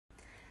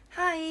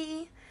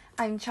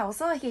I'm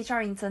Chelsea, a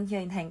HR intern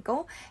here in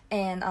Henkel,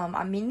 and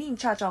I'm mainly in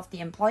charge of the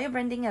employer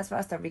branding as well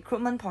as the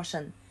recruitment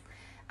portion.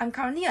 I'm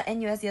currently a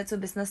NUS Year 2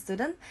 business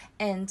student,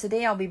 and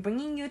today I'll be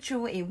bringing you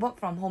through a work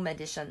from home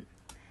edition.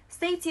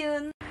 Stay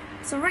tuned!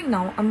 So right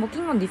now, I'm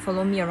working on the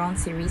Follow Me Around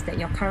series that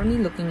you're currently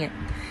looking at.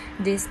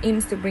 This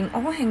aims to bring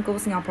all Henkel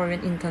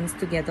Singaporean interns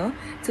together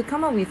to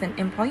come up with an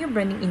employer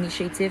branding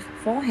initiative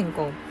for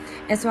Henkel,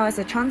 as well as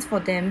a chance for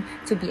them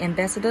to be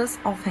ambassadors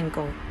of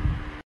Henkel.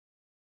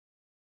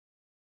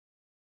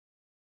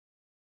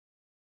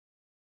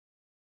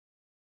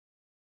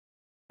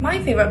 My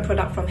favourite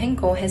product from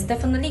Henkel has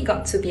definitely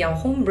got to be our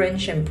home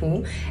brand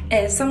shampoo.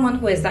 As someone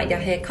who has dyed their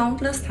hair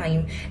countless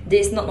times,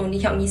 this not only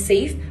helped me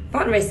save,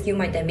 but rescue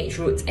my damaged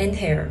roots and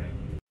hair.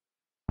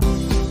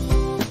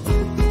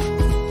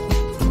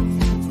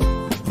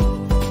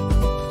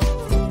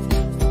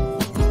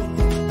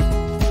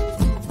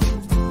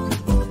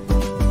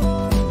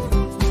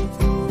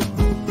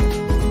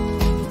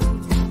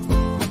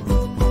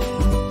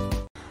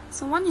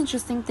 So one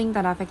interesting thing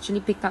that I've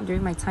actually picked up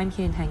during my time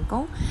here in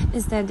Henkel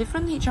is that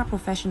different HR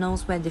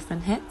professionals wear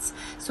different hats.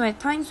 So at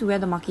times we wear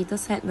the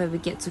marketer's hat where we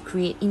get to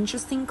create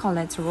interesting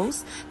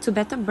collaterals to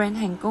better brand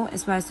Henkel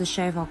as well as to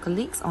share with our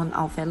colleagues on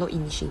our fellow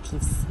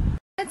initiatives.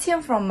 Let's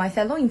hear from my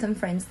fellow intern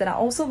friends that are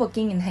also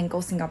working in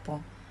Henkel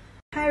Singapore.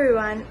 Hi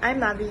everyone,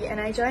 I'm Mavi and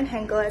I joined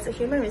Henkel as a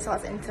human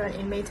resource intern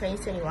in May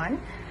 2021.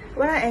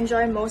 What I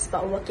enjoy most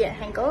about working at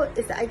Henkel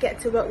is that I get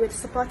to work with a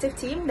supportive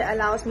team that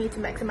allows me to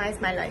maximize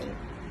my learning.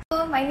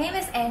 Hello, my name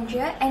is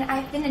Andrea and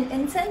I've been an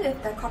intern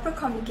with the corporate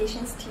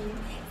communications team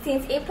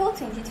since April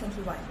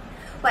 2021.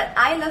 What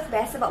I love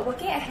best about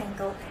working at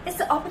Henkel is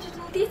the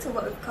opportunity to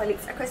work with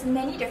colleagues across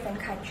many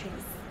different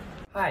countries.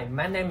 Hi,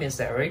 my name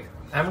is Eric.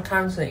 I'm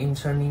currently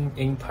interning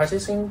in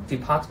purchasing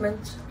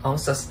department on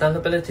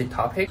sustainability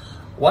topic.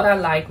 What I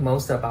like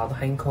most about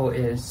Henkel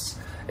is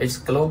its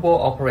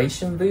global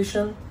operation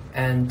vision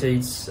and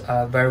its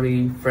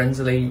very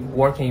friendly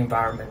working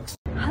environment.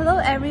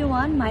 Hello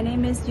everyone, my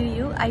name is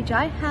Yuyu. I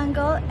joined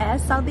Henkel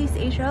as Southeast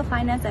Asia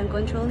Finance and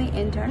Controlling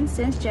Intern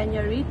since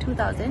January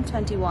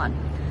 2021.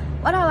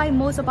 What I like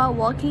most about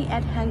working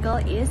at Henkel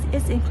is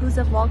its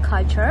inclusive work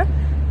culture,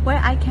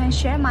 where I can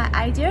share my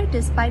idea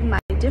despite my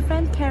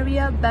different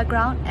career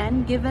background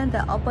and given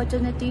the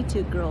opportunity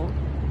to grow.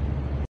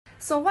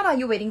 So what are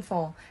you waiting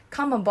for?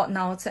 Come on board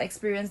now to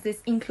experience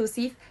this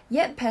inclusive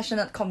yet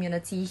passionate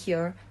community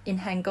here in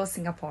Henkel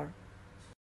Singapore.